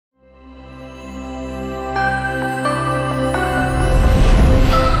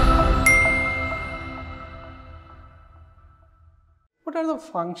are the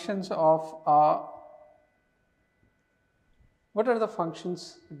functions of what are the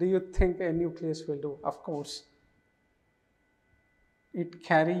functions do you think a nucleus will do? Of course, it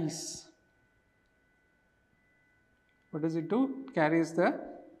carries, what does it do? It carries the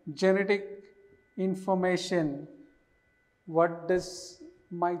genetic information. What does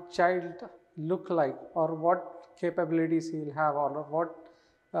my child look like, or what capabilities he will have, or what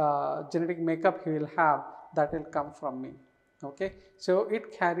genetic makeup he will have, that will come from me. Okay, so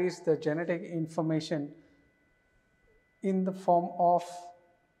it carries the genetic information in the form of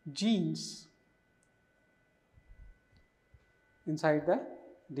genes inside the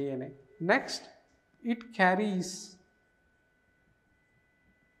DNA. Next, it carries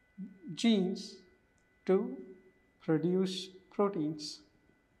genes to produce proteins.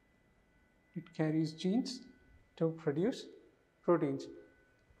 It carries genes to produce proteins.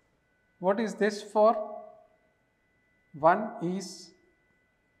 What is this for? One is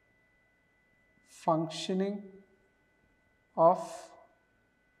functioning of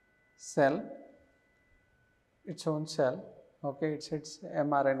cell, its own cell. Okay, it's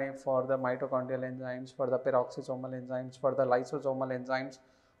mRNA for the mitochondrial enzymes, for the peroxisomal enzymes, for the lysosomal enzymes.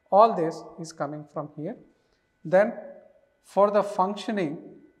 All this is coming from here. Then for the functioning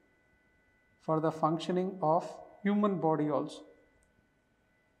of human body also,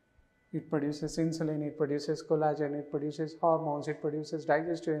 it produces insulin, it produces collagen, it produces hormones, it produces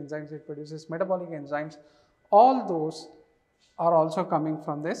digestive enzymes, it produces metabolic enzymes. All those are also coming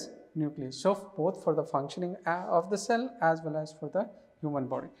from this nucleus. So both for the functioning of the cell as well as for the human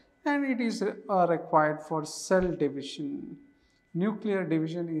body. And it is required for cell division. Nuclear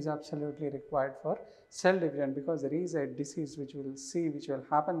division is absolutely required for cell division, because there is a disease which we will see, which will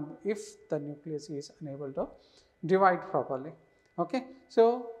happen if the nucleus is unable to divide properly. Okay,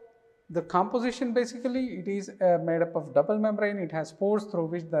 so the composition, basically it is made up of double membrane. It has pores through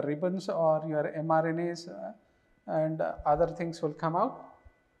which the ribbons or your mRNAs and other things will come out.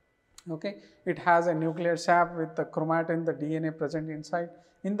 Okay, it has a nuclear sap with the chromatin, the DNA present inside.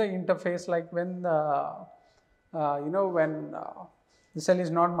 In the interface, like when the when the cell is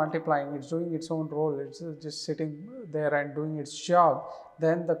not multiplying, it's doing its own role, it's just sitting there and doing its job,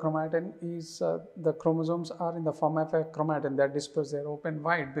 then the chromatin is, the chromosomes are in the form of a chromatin. They are dispersed, they are open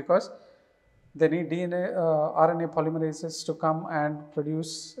wide, because they need DNA, RNA polymerases to come and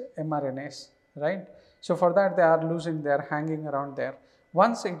produce mRNAs, right? So for that they are losing, they are hanging around there.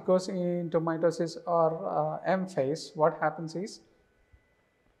 Once it goes into mitosis or M phase, what happens is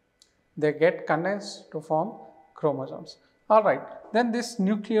they get condensed to form chromosomes. All right, then this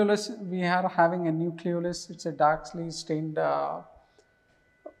nucleolus, we are having a nucleolus. It's a darkly stained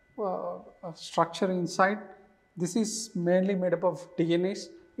structure inside. This is mainly made up of DNAs.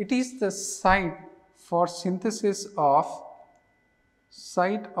 It is the site for synthesis of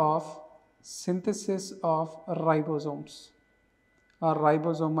ribosomes or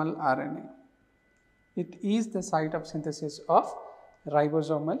ribosomal RNA. It is the site of synthesis of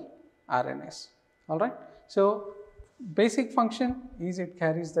ribosomal RNAs. All right. So basic function is it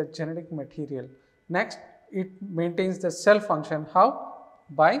carries the genetic material. Next, it maintains the cell function. How?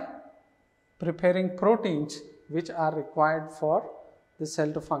 By preparing proteins which are required for the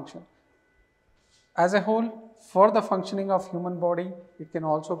cell to function. As a whole, for the functioning of human body, it can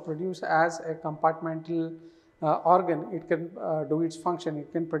also produce as a compartmental organ. It can do its function.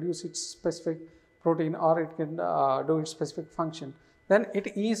 It can produce its specific protein, or it can do its specific function. Then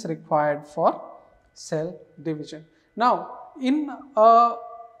it is required for cell division. Now, in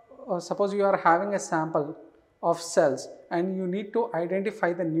suppose you are having a sample of cells and you need to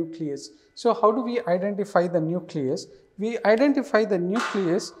identify the nucleus. So how do we identify the nucleus? We identify the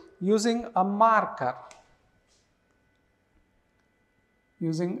nucleus using a marker.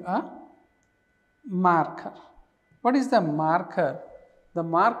 Using a marker. What is the marker? The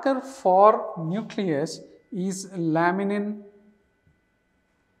marker for nucleus is laminin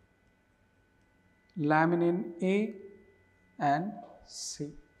A and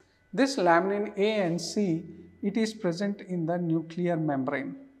C. This laminin A and C, it is present in the nuclear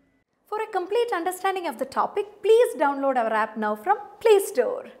membrane. For a complete understanding of the topic, please download our app now from Play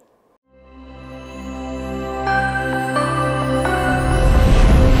Store.